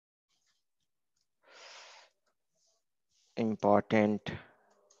important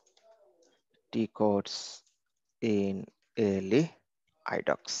T codes in early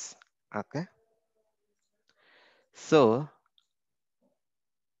IDOCS. Okay, so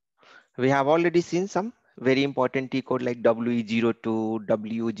we have already seen some very important T code like WE02,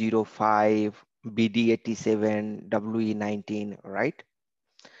 W05, BD87, WE19, right?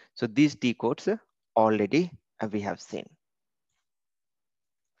 So these T codes already we have seen.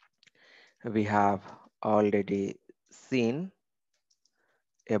 We have already seen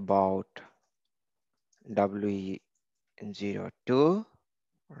about WE02,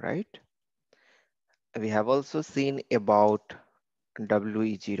 right? We have also seen about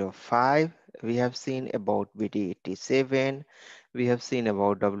WE05. We have seen about BD87. We have seen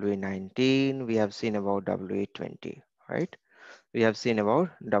about WE19. We have seen about WE20, right? We have seen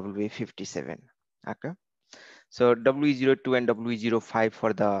about WE57. Okay. So WE02 and WE05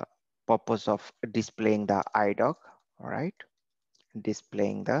 for the purpose of displaying the IDOC, all right?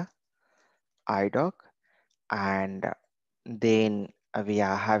 Displaying the IDOC, and then we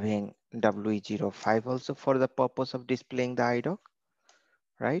are having WE05 also for the purpose of displaying the IDOC,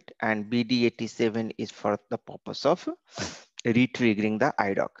 right? And BD87 is for the purpose of retriggering the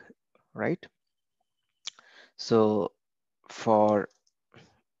IDOC, right? So for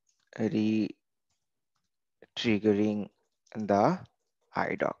re-triggering the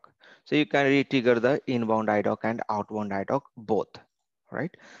IDOC. So you can re-trigger the inbound IDOC and outbound IDOC both,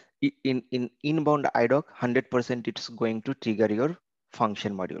 right? In inbound IDOC, 100% it's going to trigger your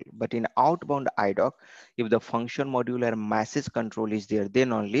function module. But in outbound IDOC, if the function module or message control is there,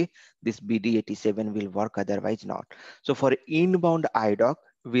 then only this BD87 will work, otherwise not. So for inbound IDOC,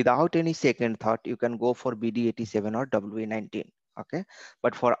 without any second thought, you can go for BD87 or WE19. Okay,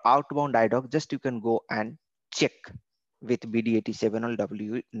 but for outbound IDOC, just you can go and check with BD87 or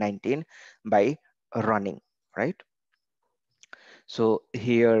WE19 by running, right? So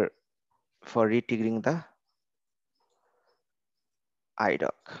here for retriggering the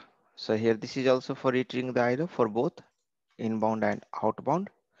IDOC. So here this is also for retriggering the IDOC for both inbound and outbound.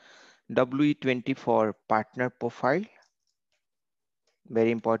 WE20 for partner profile,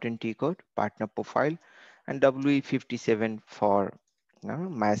 very important T code, partner profile, and WE57 for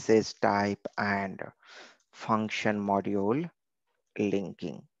message type and function module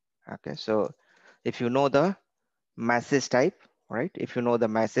linking. Okay, so if you know the message type, right? If you know the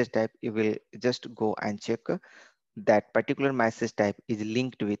message type, you will just go and check that particular message type is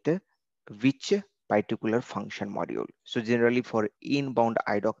linked with which particular function module. So generally for inbound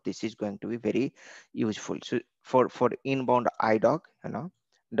IDOC, this is going to be very useful. So for inbound IDOC,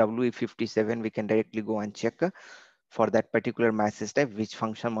 WE57, we can directly go and check for that particular message type which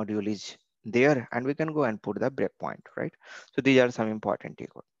function module is there, and we can go and put the breakpoint, right? So these are some important T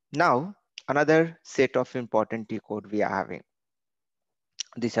code. Now another set of important T code we are having.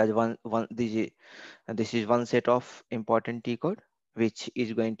 This has this is one set of important T code which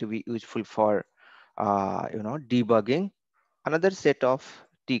is going to be useful for debugging. Another set of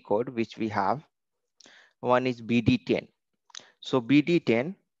T code which we have, one is BD10. So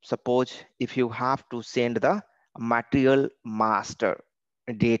BD10, suppose if you have to send the material master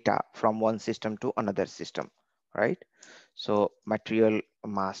data from one system to another system, right? So material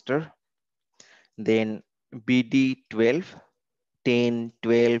master, then BD12, 10,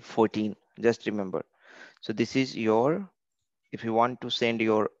 12, 14, just remember. So this is your, if you want to send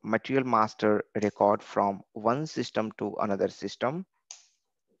your material master record from one system to another system,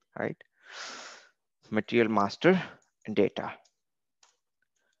 right? Material master data.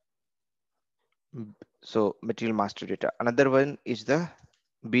 So material master data. Another one is the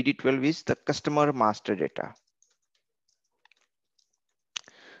BD12 is the customer master data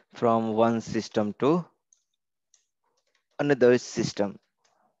from one system to another system.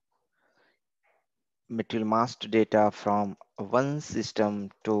 Material master data from one system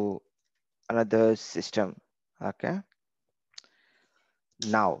to another system. Okay.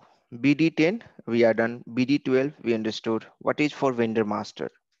 Now BD10 we are done. BD12 we understood what is for vendor master.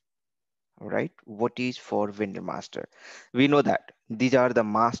 Right? What is for vendor master? We know that these are the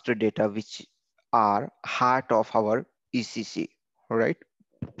master data which are heart of our ECC, right?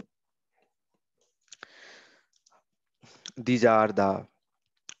 These are the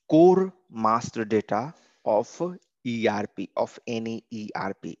core master data of ERP, of any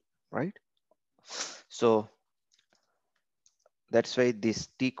ERP, right? So that's why this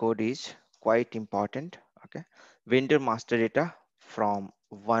T code is quite important. Okay, vendor master data from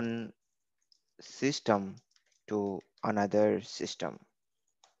one system to another system.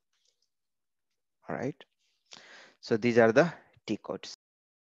 All right. So these are the T codes.